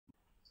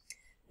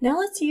Now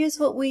let's use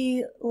what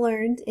we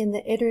learned in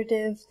the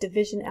iterative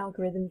division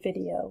algorithm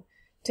video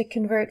to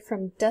convert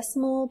from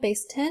decimal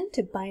base 10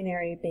 to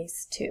binary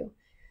base 2.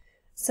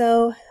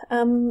 So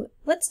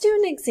let's do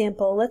an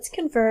example. Let's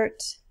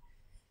convert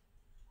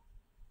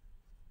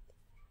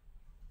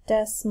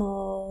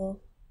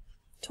decimal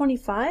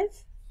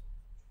 25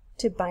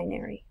 to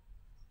binary.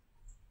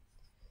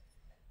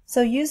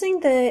 So using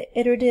the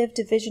iterative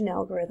division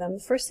algorithm,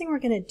 the first thing we're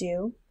going to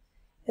do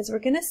is we're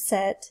going to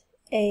set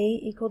A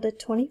equal to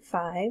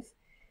 25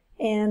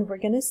 and we're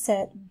going to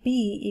set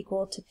B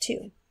equal to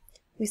 2.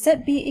 We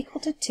set B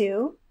equal to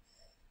 2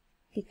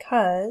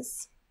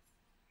 because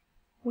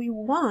we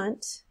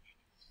want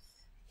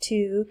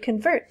to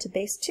convert to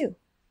base 2.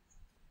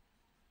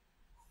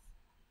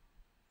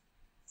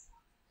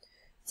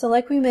 So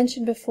like we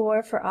mentioned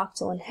before for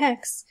octal and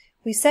hex,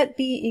 we set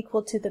B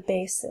equal to the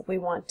base that we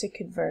want to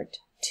convert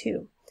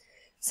to.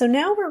 So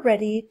now we're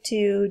ready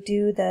to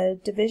do the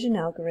division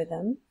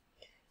algorithm.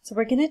 So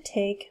we're going to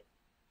take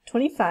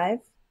 25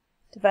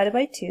 divided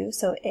by 2,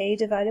 so A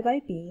divided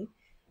by B,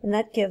 and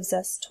that gives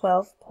us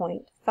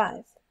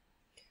 12.5.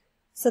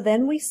 So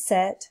then we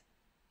set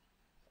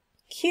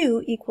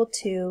Q equal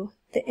to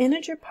the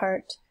integer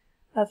part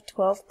of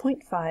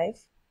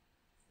 12.5,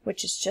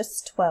 which is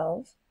just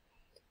 12,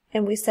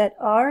 and we set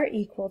R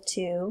equal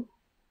to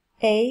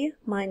A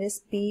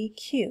minus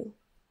BQ,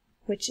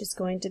 which is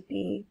going to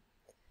be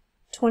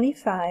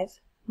 25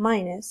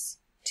 minus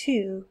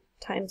 2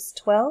 times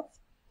 12,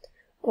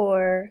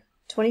 or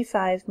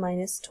 25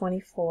 minus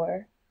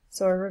 24,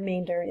 so our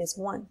remainder is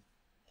 1.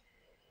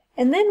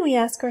 And then we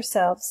ask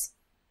ourselves,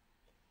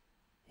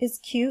 is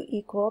Q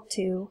equal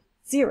to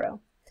 0?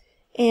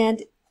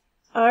 And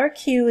our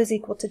Q is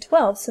equal to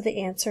 12, so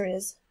the answer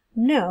is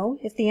no.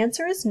 If the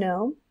answer is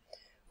no,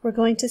 we're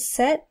going to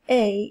set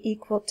A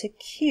equal to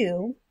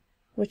Q,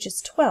 which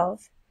is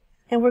 12,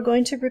 and we're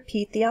going to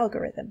repeat the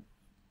algorithm.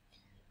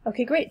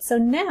 Okay, great. So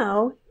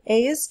now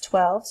A is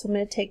 12, so I'm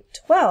going to take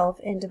 12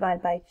 and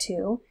divide by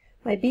 2.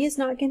 My B is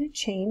not going to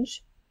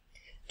change.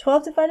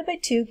 12 divided by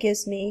 2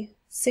 gives me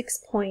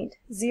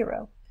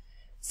 6.0.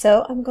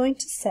 So I'm going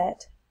to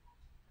set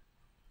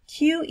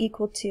Q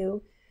equal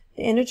to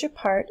the integer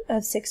part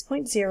of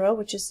 6.0,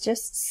 which is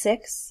just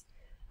 6.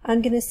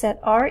 I'm going to set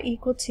R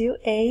equal to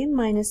A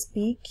minus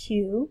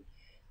BQ,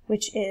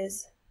 which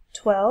is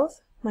 12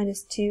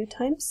 minus 2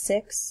 times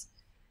 6,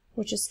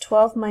 which is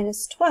 12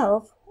 minus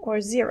 12, or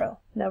 0.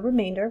 No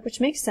remainder, which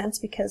makes sense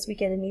because we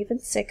get an even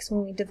 6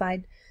 when we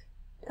divide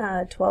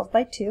 12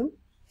 by 2.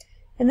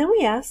 And then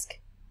we ask,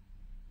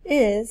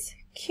 is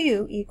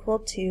Q equal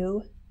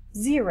to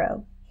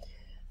 0?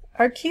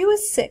 Our Q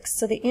is 6,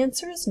 so the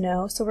answer is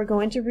no, so we're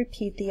going to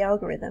repeat the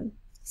algorithm.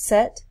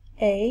 Set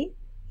A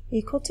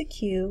equal to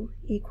Q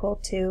equal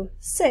to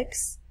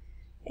 6,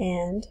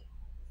 and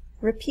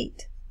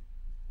repeat.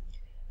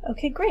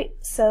 Okay,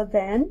 great. So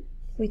then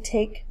we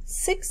take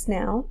 6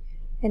 now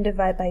and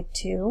divide by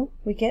 2.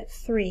 We get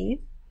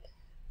 3.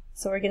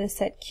 So we're going to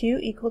set Q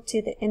equal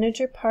to the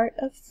integer part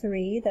of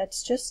 3.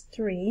 That's just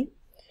 3.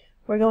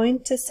 We're going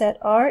to set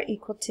R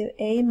equal to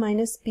A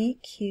minus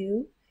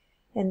BQ,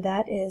 and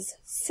that is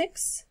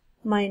 6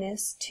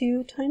 minus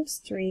 2 times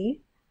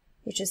 3,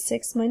 which is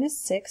 6 minus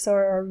 6,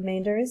 or our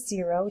remainder is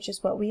 0, which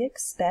is what we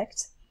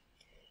expect.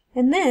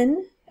 And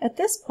then, at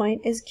this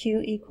point, is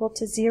Q equal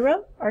to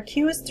 0? Our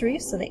Q is 3,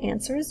 so the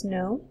answer is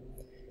no.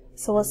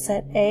 So we'll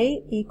set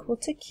A equal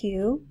to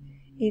Q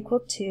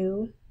equal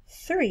to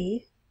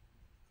 3,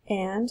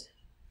 and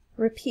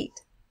repeat.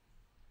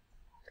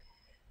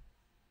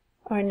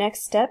 Our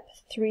next step,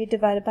 3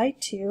 divided by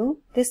 2,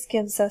 this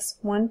gives us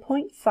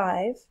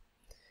 1.5.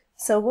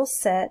 So we'll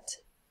set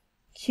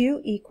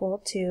Q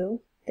equal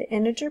to the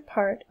integer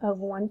part of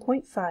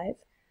 1.5,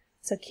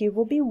 so Q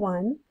will be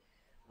 1.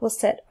 We'll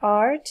set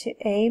R to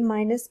A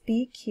minus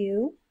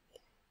BQ,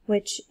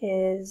 which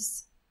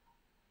is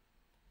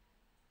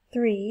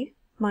 3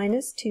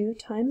 minus 2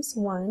 times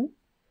 1,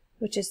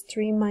 which is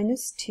 3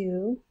 minus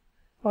 2,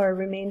 or a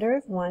remainder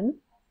of 1.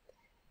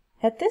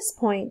 At this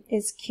point,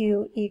 is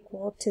Q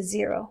equal to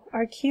 0?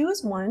 Our Q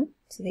is 1,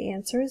 so the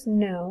answer is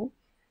no.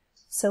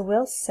 So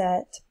we'll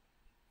set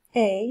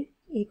A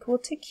equal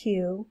to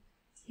Q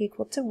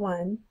equal to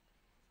 1,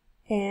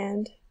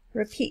 and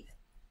repeat.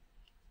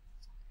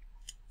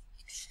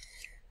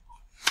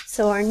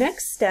 So our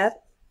next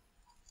step,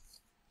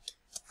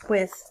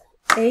 with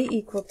A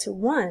equal to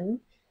 1,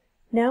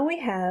 now we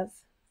have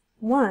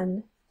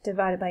 1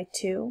 divided by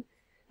 2.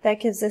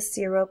 That gives us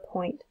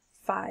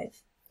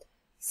 0.5.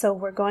 So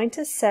we're going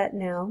to set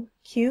now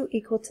Q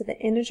equal to the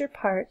integer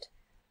part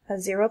of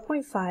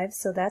 0.5,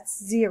 so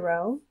that's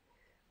 0.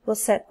 We'll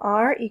set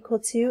R equal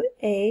to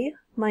A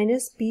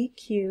minus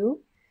BQ,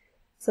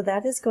 so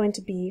that is going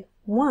to be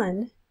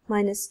 1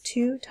 minus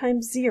 2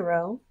 times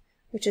 0,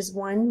 which is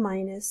 1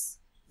 minus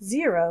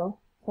 0,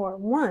 or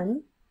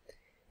 1.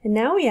 And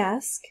now we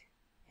ask,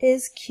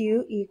 is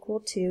Q equal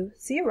to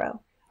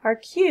 0? Our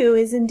Q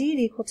is indeed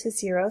equal to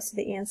 0, so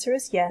the answer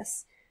is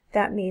yes.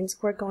 That means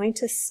we're going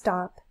to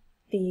stop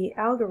the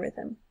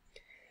algorithm.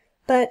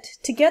 But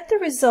to get the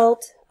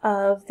result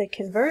of the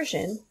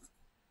conversion,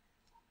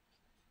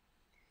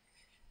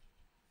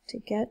 to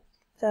get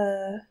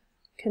the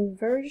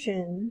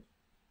conversion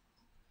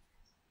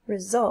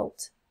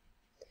result,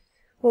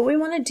 what we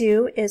want to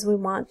do is we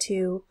want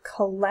to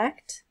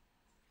collect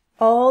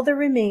all the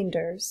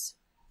remainders,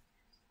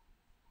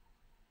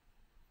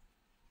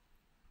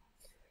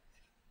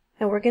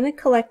 and we're going to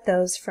collect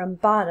those from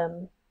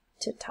bottom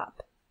to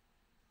top,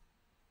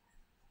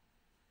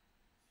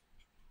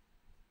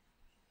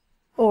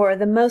 or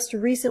the most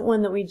recent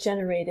one that we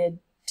generated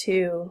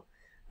to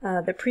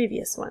the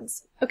previous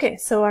ones. Okay,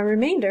 so our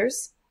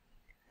remainders,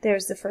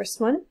 there's the first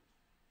one,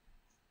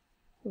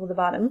 well, the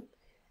bottom,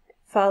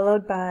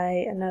 followed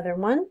by another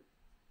one.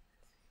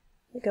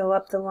 We go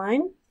up the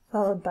line,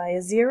 followed by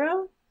a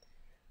 0,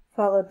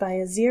 followed by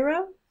a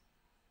 0,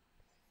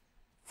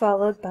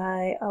 followed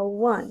by a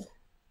 1.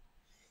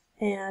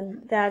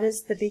 And that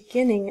is the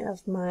beginning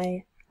of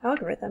my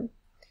algorithm.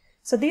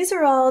 So these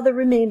are all the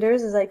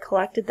remainders as I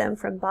collected them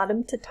from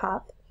bottom to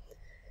top.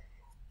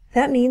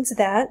 That means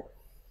that,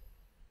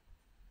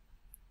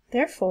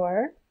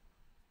 therefore,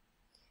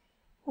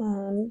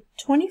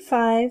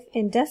 25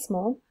 in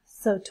decimal,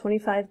 so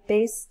 25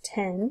 base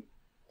 10,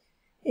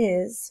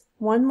 is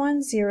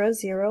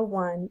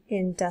 11001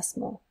 in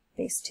decimal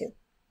base 2.